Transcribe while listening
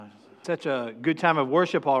such a good time of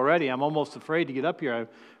worship already. I'm almost afraid to get up here. I'm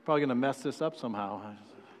probably going to mess this up somehow.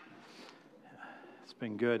 It's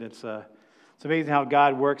been good. It's amazing how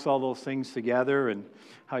God works all those things together and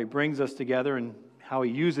how He brings us together and how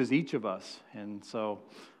He uses each of us. And so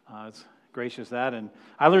it's gracious that. And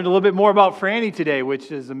I learned a little bit more about Franny today,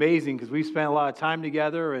 which is amazing because we spent a lot of time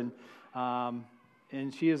together.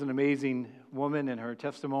 And she is an amazing woman and her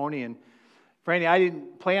testimony. And Franny, I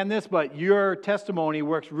didn't plan this, but your testimony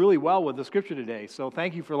works really well with the scripture today. So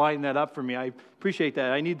thank you for lining that up for me. I appreciate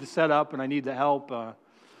that. I need the setup and I need the help.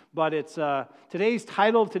 But it's today's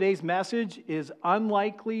title of today's message is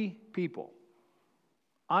Unlikely People.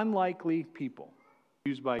 Unlikely People.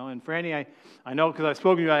 Used by, and Franny, I know because I've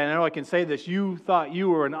spoken to you, I know I can say this. You thought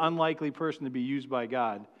you were an unlikely person to be used by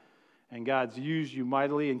God. And God's used you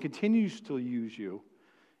mightily and continues to use you.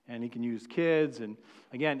 And He can use kids. And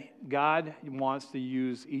again, God wants to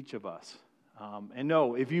use each of us. And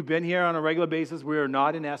no, if you've been here on a regular basis, we are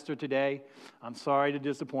not in Esther today. I'm sorry to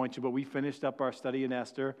disappoint you, but we finished up our study in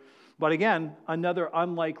Esther. But again, another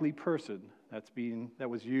unlikely person that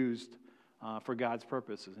was used for God's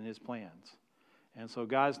purposes and His plans. And so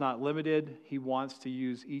God's not limited. He wants to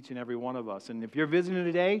use each and every one of us. And if you're visiting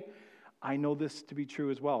today, I know this to be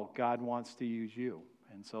true as well. God wants to use you.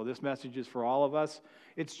 And so this message is for all of us.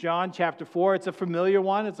 It's John chapter 4. It's a familiar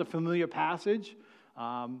one. It's a familiar passage.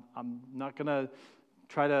 I'm not going to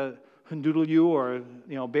try to hundoodle you or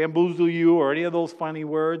bamboozle you or any of those funny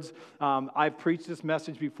words. I've preached this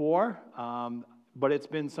message before, but it's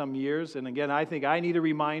been some years. And again, I think I need a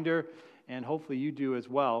reminder, and hopefully you do as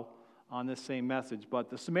well, on this same message. But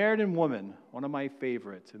the Samaritan woman, one of my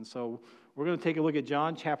favorites. And so we're going to take a look at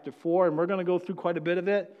John chapter 4, and we're going to go through quite a bit of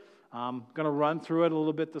it. I'm going to run through it a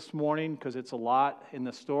little bit this morning because it's a lot in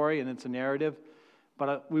the story and it's a narrative.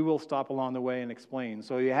 But we will stop along the way and explain.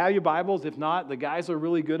 So you have your Bibles. If not, the guys are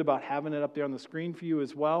really good about having it up there on the screen for you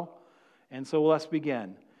as well. And so let's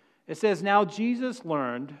begin. It says, "Now Jesus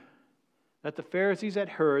learned that the Pharisees had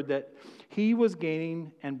heard that He was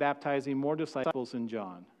gaining and baptizing more disciples than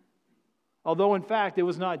John. Although, in fact, it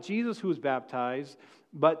was not Jesus who was baptized,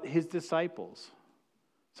 but His disciples.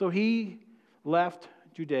 So He left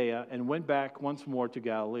Judea and went back once more to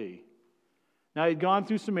Galilee. Now He had gone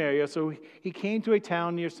through Samaria, so He came to a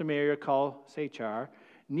town near Samaria called Sychar,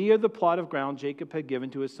 near the plot of ground Jacob had given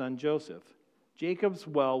to his son Joseph. Jacob's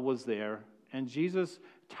well was there, and Jesus,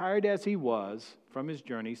 tired as He was from His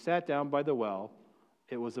journey, sat down by the well.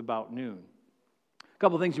 It was about noon." A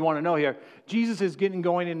couple of things you want to know here. Jesus is getting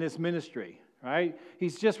going in this ministry, right?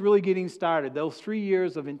 He's just really getting started. Those 3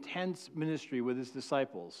 years of intense ministry with His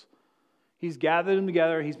disciples. He's gathered them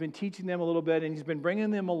together. He's been teaching them a little bit, and He's been bringing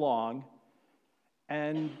them along.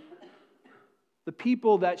 And the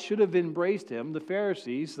people that should have embraced Him, the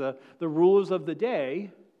Pharisees, the rulers of the day,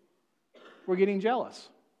 were getting jealous,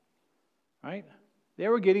 right? They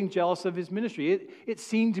were getting jealous of His ministry. It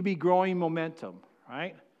seemed to be growing momentum,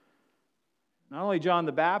 right? Not only John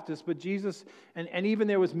the Baptist, but Jesus, and even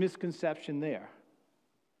there was misconception there.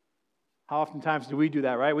 How oftentimes do we do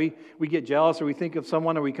that, right? We get jealous or we think of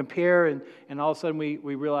someone or we compare and all of a sudden we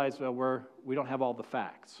realize we don't have all the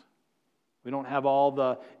facts. We don't have all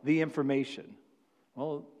the information.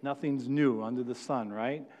 Well, nothing's new under the sun,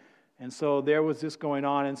 right? And so there was this going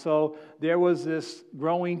on. And so there was this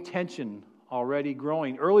growing tension already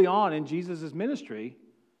growing early on in Jesus' ministry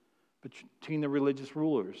between the religious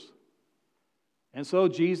rulers. And so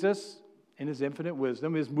Jesus, in His infinite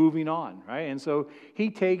wisdom, is moving on, right? And so He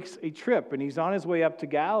takes a trip, and He's on His way up to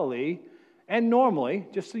Galilee. And normally,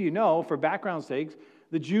 just so you know, for background sakes,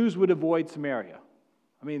 the Jews would avoid Samaria.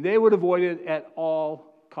 I mean, they would avoid it at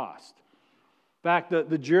all cost. In fact,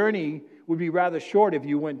 the journey would be rather short if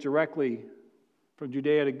you went directly from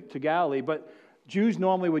Judea to Galilee, but Jews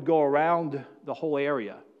normally would go around the whole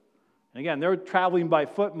area. And again, they're traveling by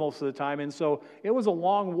foot most of the time, and so it was a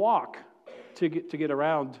long walk to get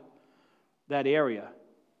around that area.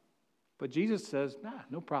 But Jesus says,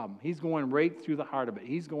 no problem. He's going right through the heart of it.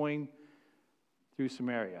 He's going through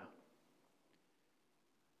Samaria.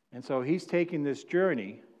 And so He's taking this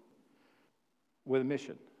journey with a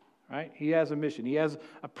mission, right? He has a mission. He has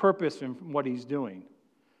a purpose in what He's doing.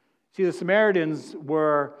 See, the Samaritans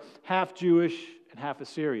were half Jewish and half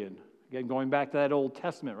Assyrian. Again, going back to that Old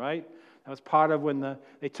Testament, right? That was part of when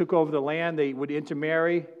they took over the land. They would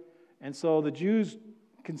intermarry. And so the Jews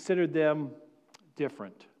considered them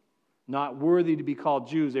different, not worthy to be called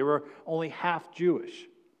Jews. They were only half Jewish.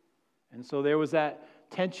 And so there was that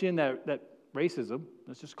tension, that racism,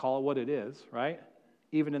 let's just call it what it is, right?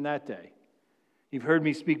 Even in that day. You've heard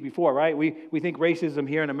me speak before, right? We think racism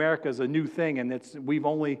here in America is a new thing, and we've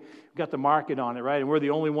only got the market on it, right? And we're the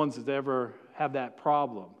only ones that ever have that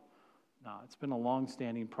problem. No, it's been a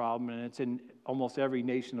long-standing problem, and it's in almost every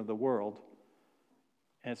nation of the world,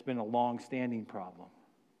 and it's been a long-standing problem.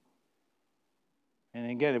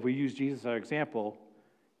 And again, if we use Jesus as our example,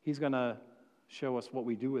 he's going to show us what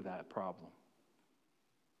we do with that problem.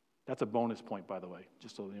 That's a bonus point, by the way,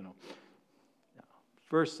 just so you know.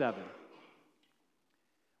 Verse 7.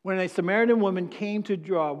 When a Samaritan woman came to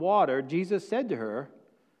draw water, Jesus said to her,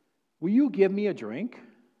 "Will you give me a drink?"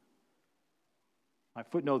 My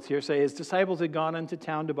footnotes here say his disciples had gone into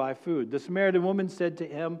town to buy food. The Samaritan woman said to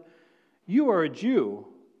him, "You are a Jew,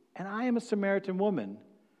 and I am a Samaritan woman.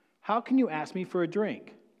 How can you ask me for a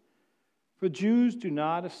drink?" For Jews do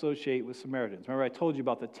not associate with Samaritans. Remember, I told you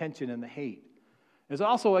about the tension and the hate. There's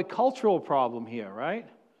also a cultural problem here, right?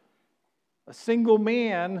 A single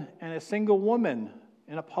man and a single woman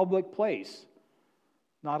in a public place,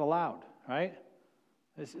 not allowed, right?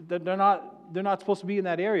 They're not supposed to be in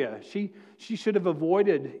that area. She should have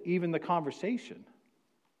avoided even the conversation.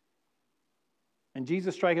 And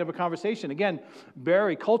Jesus striking up a conversation. Again,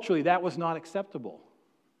 very culturally, that was not acceptable.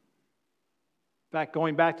 In fact,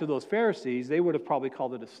 going back to those Pharisees, they would have probably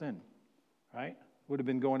called it a sin, right? Would have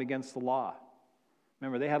been going against the law.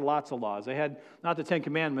 Remember, they had lots of laws. They had, not the Ten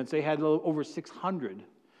Commandments, they had over 600.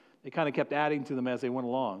 They kind of kept adding to them as they went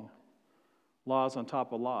along. Laws on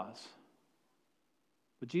top of laws.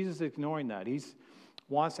 But Jesus is ignoring that. He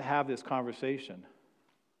wants to have this conversation.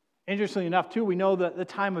 Interestingly enough, too, we know the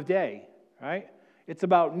time of day, right? It's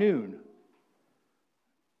about noon.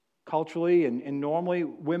 Culturally and normally,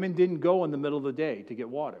 women didn't go in the middle of the day to get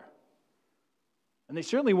water. And they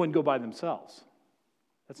certainly wouldn't go by themselves.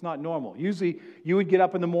 That's not normal. Usually, you would get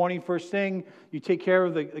up in the morning first thing, you take care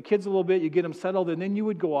of the kids a little bit, you get them settled, and then you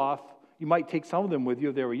would go off. You might take some of them with you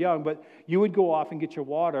if they were young, but you would go off and get your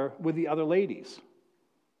water with the other ladies.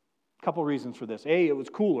 A couple reasons for this. A, it was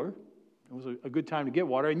cooler. It was a good time to get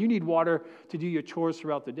water, and you need water to do your chores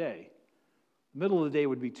throughout the day. The middle of the day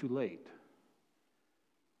would be too late.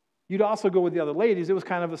 You'd also go with the other ladies. It was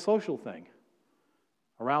kind of a social thing.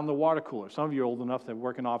 Around the water cooler. Some of you are old enough to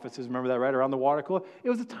work in offices, remember that, right? Around the water cooler. It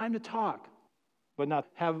was a time to talk, but not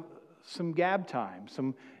have some gab time,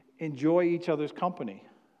 some enjoy each other's company.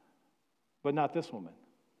 But not this woman,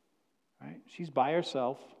 right? She's by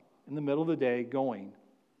herself in the middle of the day going.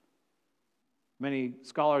 Many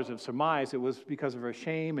scholars have surmised it was because of her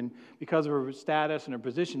shame and because of her status and her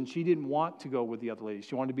position. She didn't want to go with the other ladies.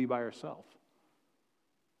 She wanted to be by herself.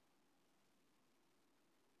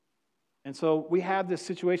 And so we have this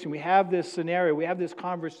situation, we have this scenario, we have this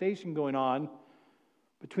conversation going on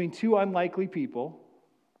between two unlikely people,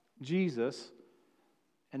 Jesus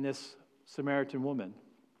and this Samaritan woman.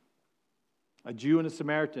 A Jew and a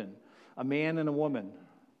Samaritan, a man and a woman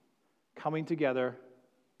coming together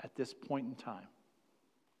at this point in time.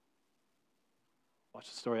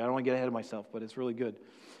 Watch the story. I don't want to get ahead of myself, but it's really good.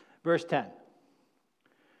 Verse 10.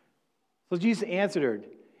 So Jesus answered her,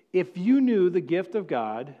 "If you knew the gift of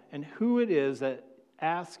God and who it is that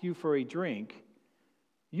asks you for a drink,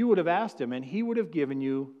 you would have asked him, and he would have given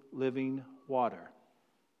you living water."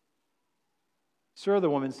 "Sir," the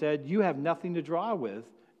woman said, "you have nothing to draw with,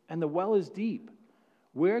 and the well is deep.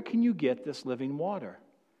 Where can you get this living water?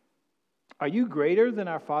 Are you greater than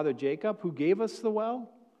our father Jacob, who gave us the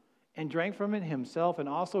well and drank from it himself and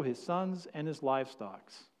also his sons and his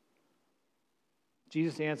livestock?"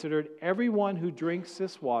 Jesus answered her, "Everyone who drinks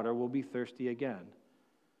this water will be thirsty again.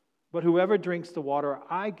 But whoever drinks the water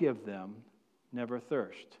I give them never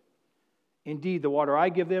thirst. Indeed, the water I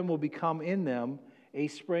give them will become in them a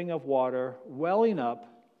spring of water welling up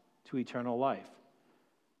to eternal life."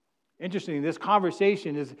 Interesting, this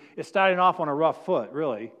conversation is starting off on a rough foot,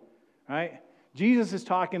 really, right? Jesus is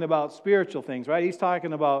talking about spiritual things, right? He's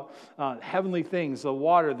talking about heavenly things, the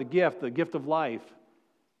water, the gift of life.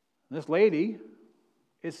 And this lady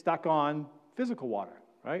is stuck on physical water,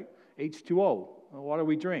 right? H2O, the water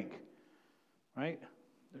we drink, right?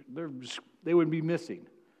 They would be missing.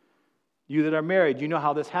 You that are married, you know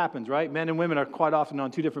how this happens, right? Men and women are quite often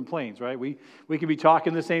on two different planes, right? We can be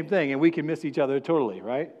talking the same thing, and we can miss each other totally,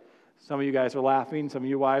 right? Some of you guys are laughing. Some of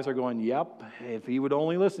you wives are going, "Yep, if he would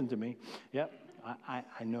only listen to me." Yep,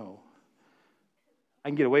 I know. I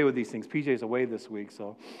can get away with these things. PJ's away this week,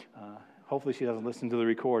 so hopefully she doesn't listen to the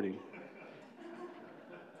recording.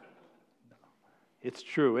 It's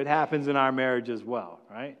true. It happens in our marriage as well,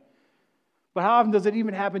 right? But how often does it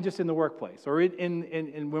even happen just in the workplace or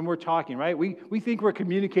in when we're talking, right? We think we're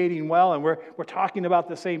communicating well and we're talking about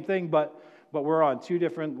the same thing, but we're on two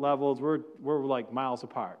different levels. We're like miles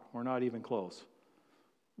apart. We're not even close.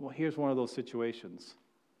 Well, here's one of those situations.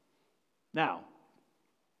 Now,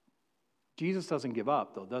 Jesus doesn't give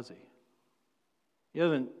up, though, does he? He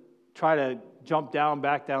doesn't try to jump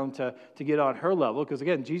back down to get on her level, because,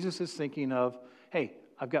 again, Jesus is thinking of, hey,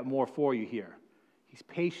 I've got more for you here. He's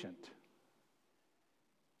patient.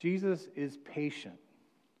 Jesus is patient.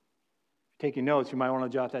 Taking notes, you might want to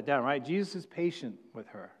jot that down, right? Jesus is patient with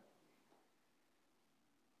her.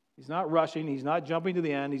 He's not rushing. He's not jumping to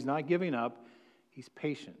the end. He's not giving up. He's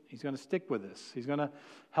patient. He's going to stick with this. He's going to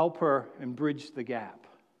help her and bridge the gap,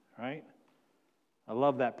 right? I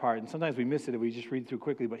love that part. And sometimes we miss it if we just read through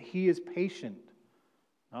quickly. But he is patient,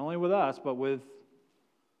 not only with us, but with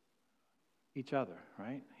each other,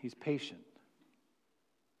 right? He's patient.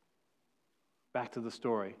 Back to the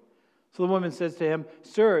story. So the woman says to him,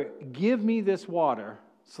 "Sir, give me this water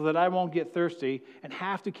so that I won't get thirsty and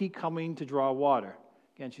have to keep coming to draw water."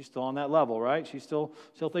 Again, she's still on that level, right? She's still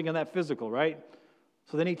thinking that physical, right?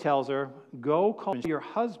 So then he tells her, "Go call your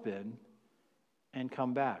husband and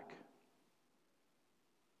come back."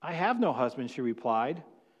 "I have no husband," she replied.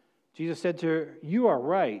 Jesus said to her, "You are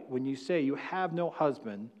right when you say you have no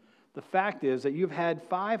husband. The fact is that you've had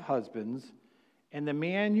 5 husbands, and the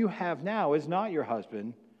man you have now is not your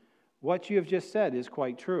husband. What you have just said is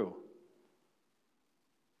quite true."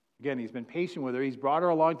 Again, he's been patient with her. He's brought her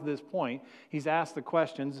along to this point. He's asked the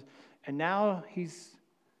questions, and now he's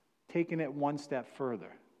taken it one step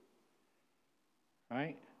further.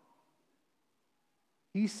 Right?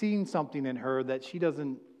 He's seen something in her that she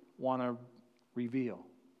doesn't want to reveal.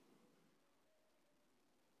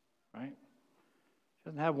 Right? She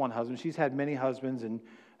doesn't have one husband. She's had many husbands, and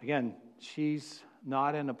again, she's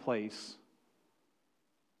not in a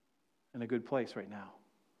good place right now.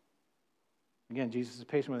 Again, Jesus is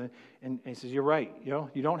patient with it, and he says, "You're right. You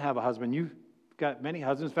don't have a husband. You've got many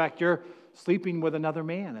husbands. In fact, you're sleeping with another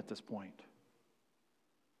man at this point."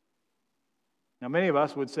 Now, many of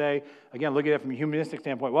us would say, again, look at it from a humanistic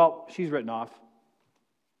standpoint, well, she's written off.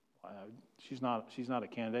 She's not a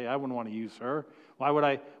candidate. I wouldn't want to use her. Why would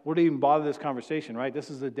I even bother this conversation, right? This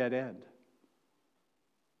is a dead end.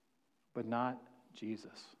 But not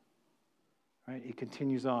Jesus. Right? He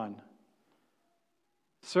continues on.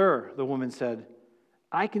 "Sir," the woman said,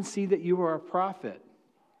 "I can see that you are a prophet.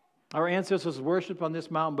 Our ancestors worshipped on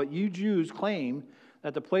this mountain, but you Jews claim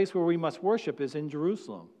that the place where we must worship is in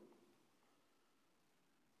Jerusalem."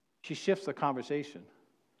 She shifts the conversation.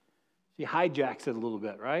 She hijacks it a little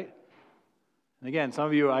bit, right? And again,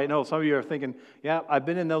 I know some of you are thinking, yeah, I've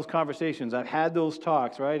been in those conversations. I've had those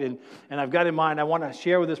talks, right? And I've got in mind, I want to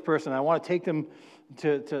share with this person. I want to take them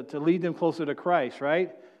to lead them closer to Christ,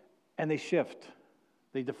 right? And they shift.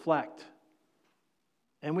 They deflect.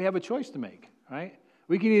 And we have a choice to make, right?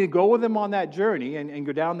 We can either go with them on that journey and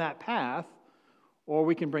go down that path, or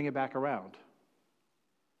we can bring it back around.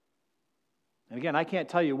 And again, I can't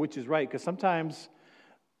tell you which is right, because sometimes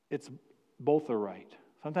both are right.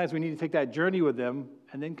 Sometimes we need to take that journey with them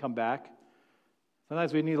and then come back.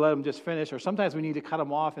 Sometimes we need to let them just finish, or sometimes we need to cut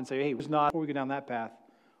them off and say, hey, before we go down that path,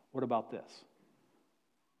 what about this?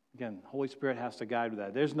 Again, Holy Spirit has to guide with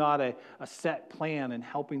that. There's not a set plan in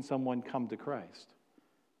helping someone come to Christ.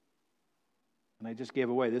 And I just gave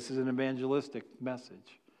away, this is an evangelistic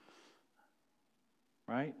message.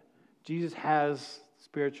 Right? Jesus has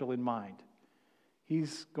spiritual in mind.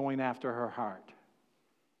 He's going after her heart.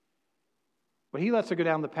 But he lets her go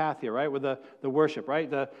down the path here, right, with the worship, right?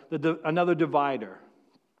 Another divider,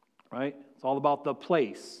 right? It's all about the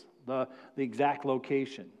place, the exact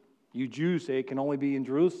location. You Jews say it can only be in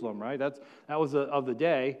Jerusalem, right? That was of the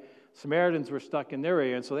day. Samaritans were stuck in their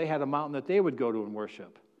area, and so they had a mountain that they would go to and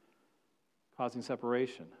worship, causing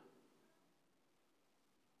separation.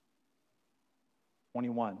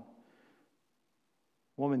 21.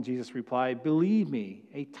 Woman, Jesus replied, "Believe me,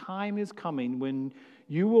 a time is coming when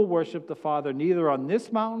you will worship the Father neither on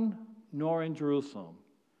this mountain nor in Jerusalem.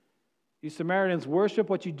 You Samaritans worship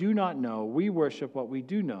what you do not know. We worship what we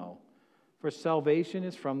do know. For salvation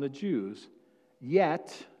is from the Jews.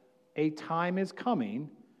 Yet a time is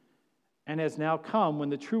coming and has now come when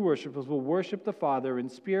the true worshipers will worship the Father in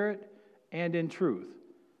spirit and in truth.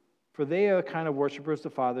 For they are the kind of worshipers the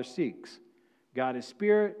Father seeks. God is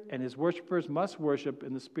spirit, and his worshipers must worship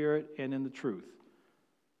in the spirit and in the truth."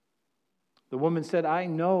 The woman said, "I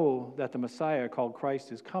know that the Messiah called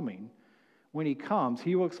Christ is coming. When he comes,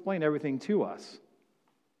 he will explain everything to us."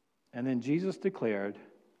 And then Jesus declared,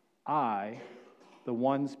 "I, the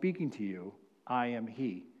one speaking to you, I am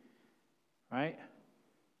he." Right?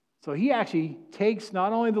 So he actually takes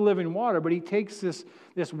not only the living water, but he takes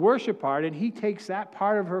this worship part, and he takes that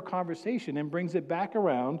part of her conversation and brings it back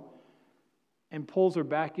around and pulls her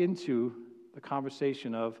back into the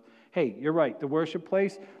conversation of, hey, you're right, the worship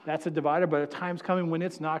place, that's a divider, but a time's coming when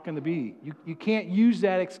it's not going to be. You can't use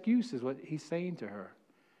that excuse, is what he's saying to her,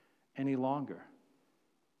 any longer.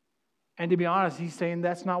 And to be honest, he's saying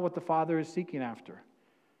that's not what the Father is seeking after.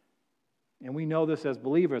 And we know this as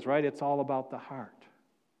believers, right? It's all about the heart.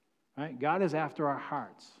 Right? God is after our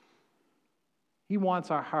hearts. He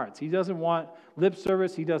wants our hearts. He doesn't want lip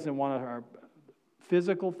service. He doesn't want our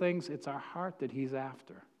physical things. It's our heart that he's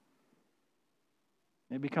after.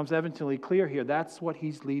 It becomes evidently clear here. That's what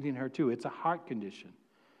he's leading her to. It's a heart condition,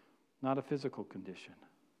 not a physical condition.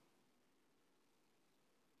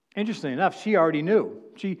 Interesting enough, she already knew.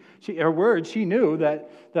 Her words, she knew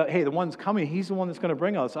that, hey, the one's coming. He's the one that's going to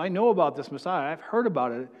bring us. I know about this Messiah. I've heard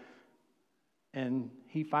about it. And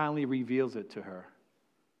he finally reveals it to her.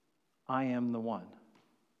 I am the one.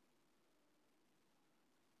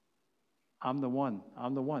 I'm the one.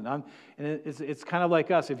 I'm the one. And it's kind of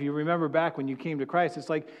like us. If you remember back when you came to Christ, it's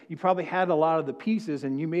like you probably had a lot of the pieces,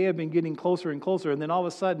 and you may have been getting closer and closer, and then all of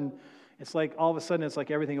a sudden, it's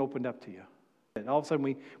like everything opened up to you. And all of a sudden,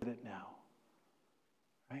 we get it now.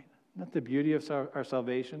 Right? Isn't that the beauty of our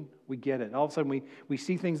salvation? We get it. All of a sudden, we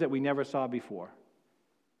see things that we never saw before.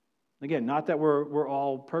 Again, not that we're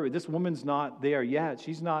all perfect. This woman's not there yet.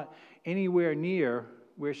 She's not anywhere near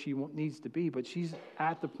where she needs to be, but she's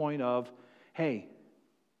at the point of, hey,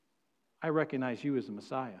 I recognize you as the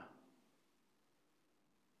Messiah.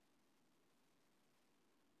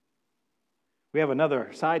 We have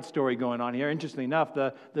another side story going on here. Interestingly enough,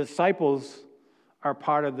 the disciples are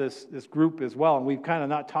part of this group as well, and we've kind of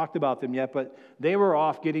not talked about them yet, but they were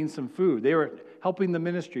off getting some food. They were helping the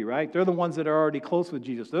ministry, right? They're the ones that are already close with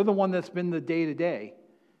Jesus. They're the one that's been the day-to-day.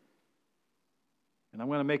 And I'm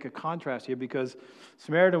going to make a contrast here because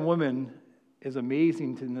Samaritan woman is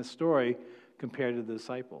amazing in this story compared to the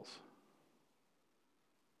disciples.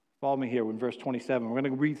 Follow me here in verse 27. We're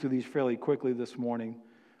going to read through these fairly quickly this morning,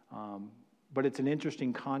 but it's an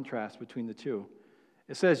interesting contrast between the two.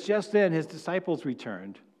 It says, just then his disciples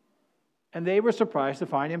returned, and they were surprised to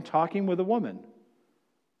find him talking with a woman.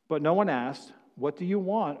 But no one asked, what do you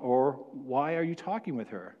want, or why are you talking with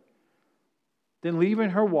her? Then leaving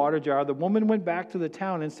her water jar, the woman went back to the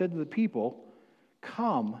town and said to the people,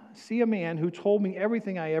 come, see a man who told me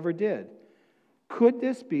everything I ever did. Could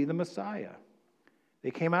this be the Messiah?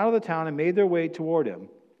 They came out of the town and made their way toward him.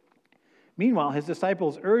 Meanwhile, his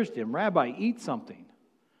disciples urged him, Rabbi, eat something.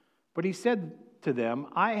 But he said to them,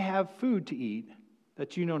 I have food to eat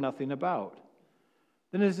that you know nothing about.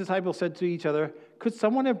 Then his disciples said to each other, could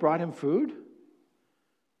someone have brought him food?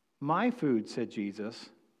 My food, said Jesus,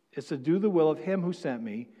 is to do the will of him who sent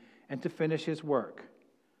me and to finish his work.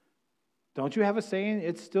 Don't you have a saying,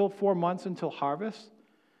 it's still 4 months until harvest?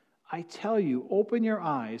 I tell you, open your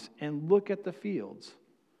eyes and look at the fields.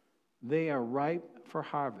 They are ripe for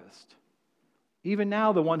harvest. Even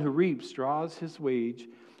now the one who reaps draws his wage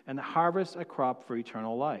and harvests a crop for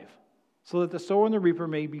eternal life, so that the sower and the reaper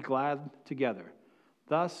may be glad together.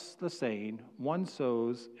 Thus the saying, one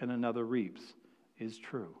sows and another reaps, is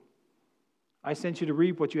true. I sent you to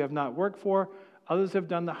reap what you have not worked for. Others have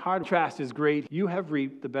done the hard. The contrast is great. You have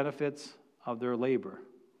reaped the benefits of their labor.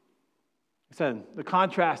 I said, the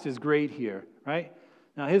contrast is great here, right?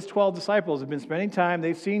 Now, his 12 disciples have been spending time.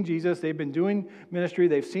 They've seen Jesus. They've been doing ministry.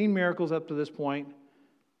 They've seen miracles up to this point.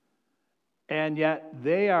 And yet,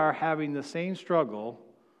 they are having the same struggle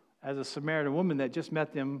as a Samaritan woman that just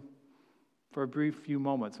met them for a brief few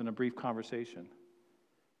moments in a brief conversation.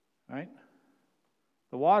 Right?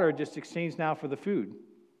 The water just exchanged now for the food.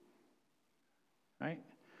 Right?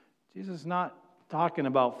 Jesus is not talking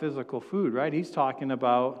about physical food, right? He's talking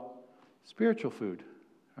about spiritual food,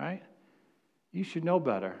 right? You should know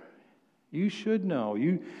better. You should know.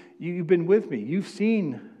 You've been with me. You've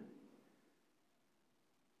seen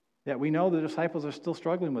that we know the disciples are still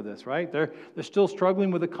struggling with this, right? They're still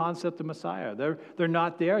struggling with the concept of Messiah. They're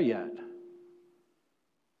not there yet.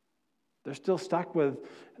 They're still stuck with,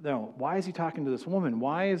 why is he talking to this woman?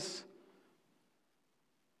 Why is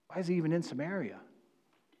he even in Samaria?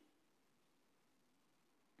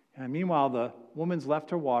 And meanwhile, the woman's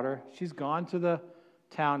left her water. She's gone to the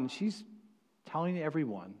town, and she's telling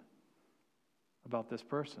everyone about this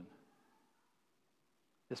person.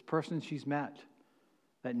 This person she's met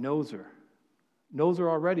that knows her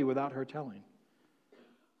already without her telling.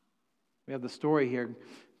 We have the story here,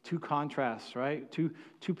 two contrasts, right? Two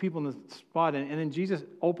people in the spot, and then Jesus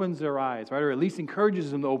opens their eyes, right? Or at least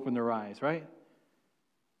encourages them to open their eyes, right?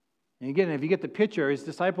 And again, if you get the picture, his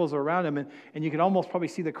disciples are around him, and you can almost probably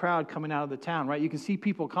see the crowd coming out of the town, right? You can see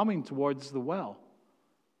people coming towards the well.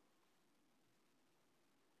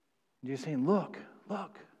 And you're saying, look.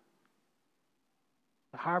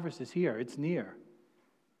 The harvest is here. It's near.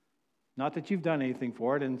 Not that you've done anything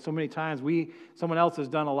for it, and so many times someone else has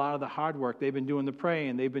done a lot of the hard work. They've been doing the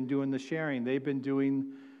praying, they've been doing the sharing, they've been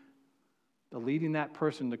doing the leading that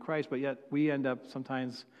person to Christ, but yet we end up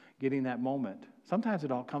sometimes getting that moment. Sometimes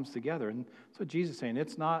it all comes together, and so Jesus is saying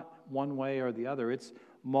it's not one way or the other. It's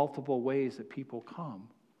multiple ways that people come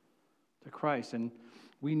to Christ, and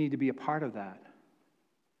we need to be a part of that.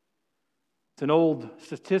 It's an old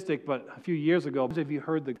statistic, but a few years ago, if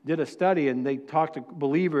you did a study and they talked to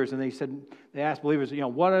believers and they asked believers,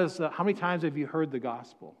 how many times have you heard the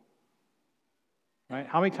gospel? Right?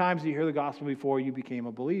 How many times did you hear the gospel before you became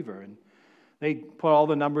a believer? And they put all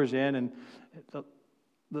the numbers in, and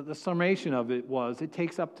the summation of it was it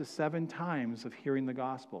takes up to 7 times of hearing the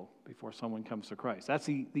gospel before someone comes to Christ. That's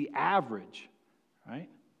the average, right?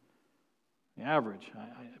 The average.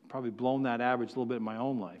 I've probably blown that average a little bit in my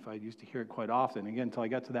own life. I used to hear it quite often, again, until I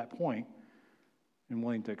got to that point and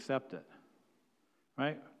willing to accept it,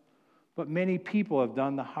 right? But many people have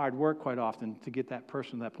done the hard work quite often to get that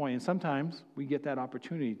person to that point. And sometimes we get that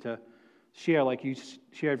opportunity to share, like you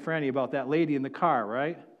shared, Franny, about that lady in the car,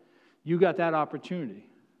 right? You got that opportunity.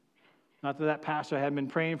 Not that pastor hadn't been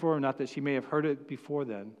praying for her, not that she may have heard it before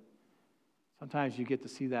then. Sometimes you get to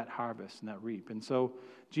see that harvest and that reap. And so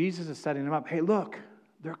Jesus is setting them up. Hey, look,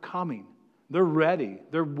 they're coming. They're ready.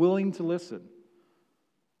 They're willing to listen.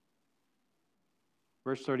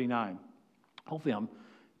 Verse 39. Hopefully I'm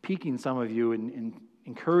piquing some of you and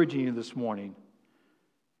encouraging you this morning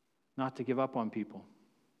not to give up on people.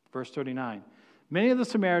 Verse 39. Many of the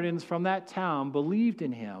Samaritans from that town believed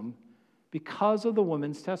in him because of the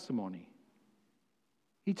woman's testimony.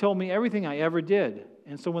 He told me everything I ever did.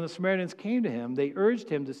 And so when the Samaritans came to him, they urged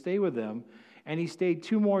him to stay with them, and he stayed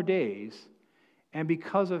 2 more days. And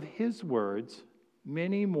because of his words,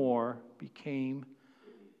 many more became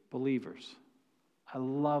believers. I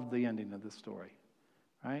love the ending of this story,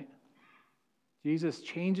 right? Jesus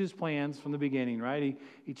changes plans from the beginning, right?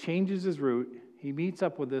 He changes his route. He meets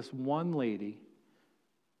up with this one lady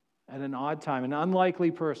at an odd time, an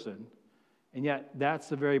unlikely person, and yet that's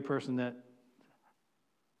the very person that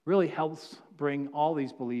really helps bring all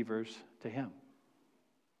these believers to him.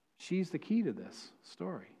 She's the key to this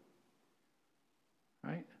story,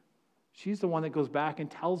 right? She's the one that goes back and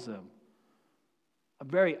tells them. A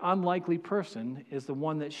very unlikely person is the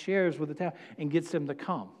one that shares with the town and gets them to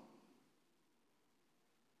come.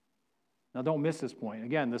 Now, don't miss this point.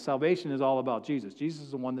 Again, the salvation is all about Jesus. Jesus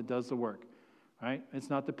is the one that does the work, right? It's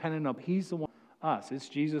not dependent on, he's the one, us. It's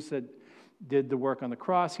Jesus that did the work on the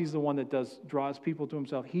cross. He's the one that draws people to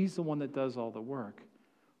himself. He's the one that does all the work.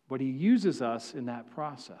 But he uses us in that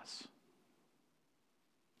process.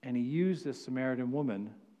 And he used this Samaritan woman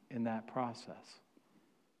in that process.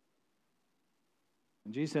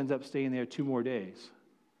 And Jesus ends up staying there 2 more days.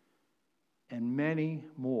 And many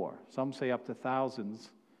more, some say up to thousands,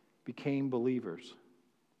 became believers.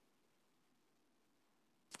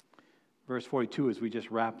 Verse 42, as we just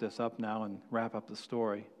wrap this up now and wrap up the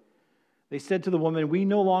story. They said to the woman, "We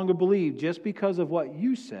no longer believe just because of what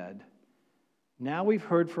you said. Now we've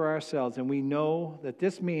heard for ourselves, and we know that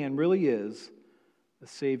this man really is the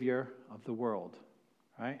Savior of the world."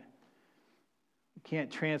 Right? You can't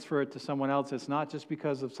transfer it to someone else. It's not just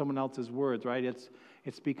because of someone else's words, right?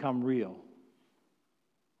 It's become real.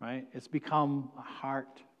 Right? It's become a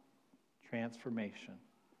heart transformation.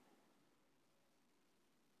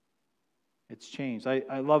 It's changed.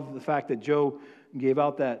 I love the fact that Joe gave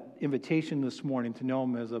out that invitation this morning to know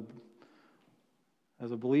him as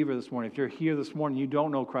a believer this morning. If you're here this morning, you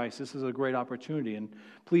don't know Christ, this is a great opportunity. And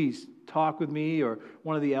please talk with me or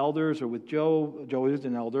one of the elders or with Joe. Joe is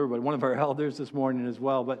an elder, but one of our elders this morning as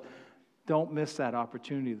well. But don't miss that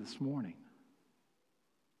opportunity this morning.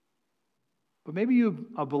 But maybe you're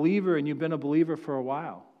a believer and you've been a believer for a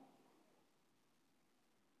while.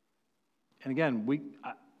 And again,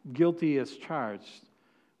 guilty as charged.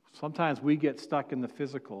 Sometimes we get stuck in the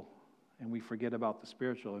physical and we forget about the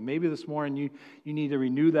spiritual. And maybe this morning you need to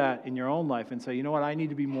renew that in your own life and say, you know what, I need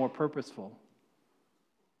to be more purposeful.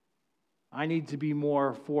 I need to be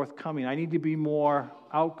more forthcoming. I need to be more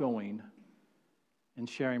outgoing in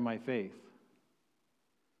sharing my faith.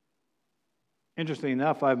 Interestingly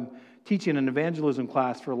enough, I'm teaching an evangelism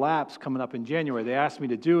class for LAPS coming up in January. They asked me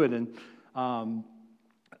to do it, and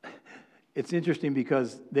it's interesting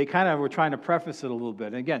because they kind of were trying to preface it a little bit.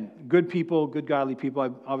 And again, good people, good godly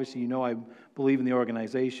people. Obviously, I believe in the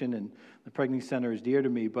organization, and the Pregnancy Center is dear to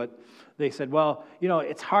me. But they said, well,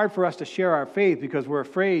 it's hard for us to share our faith because we're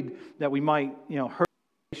afraid that we might, hurt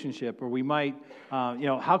the relationship, or we might,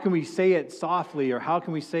 how can we say it softly, or how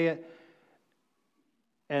can we say it?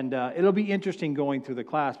 And it'll be interesting going through the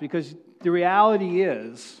class, because the reality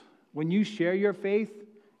is, when you share your faith,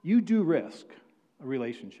 you do risk a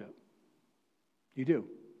relationship. You do.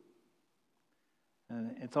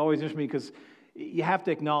 And it's always interesting because you have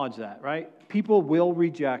to acknowledge that, right? People will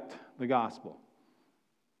reject the gospel.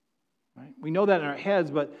 Right? We know that in our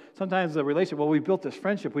heads, but sometimes the relationship, well, we built this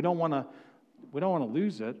friendship, we don't want to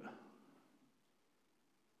lose it.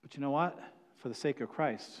 But you know what? For the sake of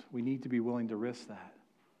Christ, we need to be willing to risk that.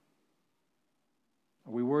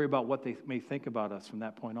 We worry about what they may think about us from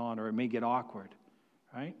that point on, or it may get awkward,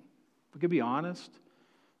 right? If we could be honest,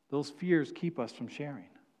 those fears keep us from sharing.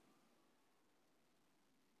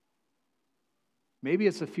 Maybe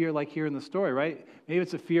it's a fear like here in the story, right? Maybe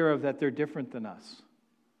it's a fear of that they're different than us,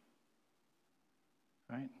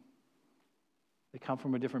 right? They come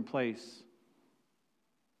from a different place.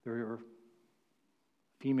 They're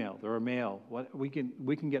female, they're a male. We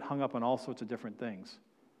can get hung up on all sorts of different things.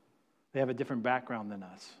 They have a different background than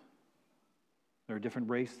us. They're a different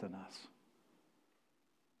race than us.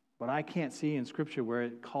 But I can't see in Scripture where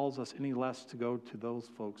it calls us any less to go to those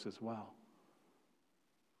folks as well.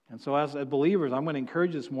 And so as believers, I'm going to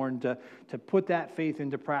encourage this morning to put that faith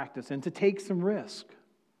into practice and to take some risk.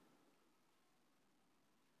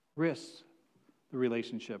 Risk the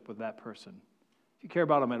relationship with that person. If you care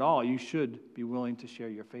about them at all, you should be willing to share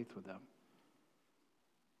your faith with them.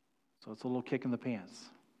 So it's a little kick in the pants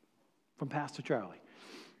from Pastor Charlie.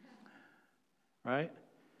 Right?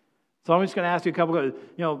 So I'm just going to ask you a couple of,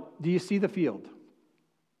 do you see the field?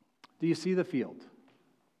 Do you see the field?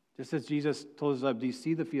 Just as Jesus told us, do you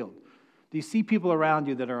see the field? Do you see people around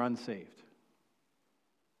you that are unsaved?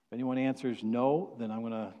 If anyone answers no, then I'm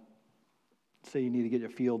going to say you need to get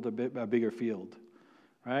your field a bigger field.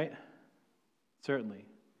 Right? Certainly.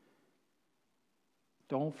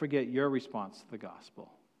 Don't forget your response to the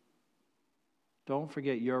gospel. Don't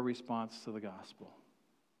forget your response to the gospel.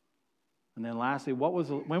 And then lastly,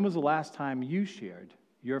 when was the last time you shared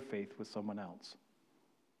your faith with someone else?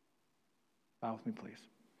 Bow with me, please.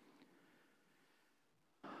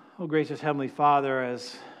 Oh, gracious Heavenly Father,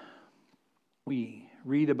 as we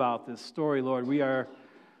read about this story, Lord, we are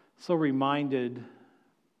so reminded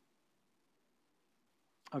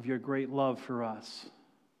of your great love for us,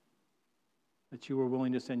 that you were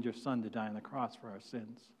willing to send your Son to die on the cross for our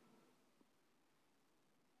sins,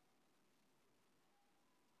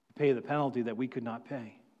 to pay the penalty that we could not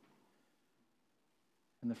pay,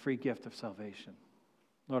 and the free gift of salvation.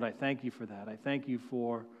 Lord, I thank you for that. I thank you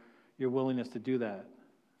for your willingness to do that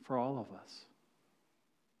for all of us.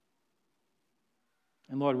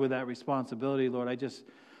 And Lord, with that responsibility, Lord, I just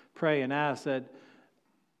pray and ask that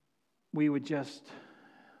we would just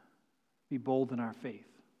be bold in our faith,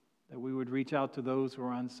 that we would reach out to those who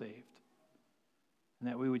are unsaved, and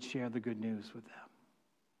that we would share the good news with them.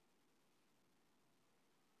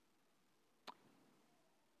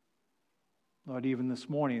 Lord, even this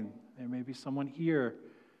morning, there may be someone here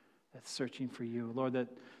that's searching for you. Lord, that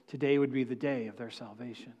today would be the day of their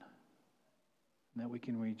salvation, and that we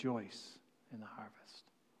can rejoice in the harvest.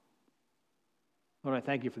 Lord, I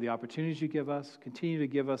thank you for the opportunities you give us. Continue to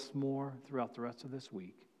give us more throughout the rest of this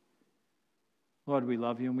week. Lord, we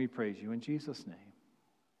love you and we praise you in Jesus' name.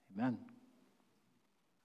 Amen.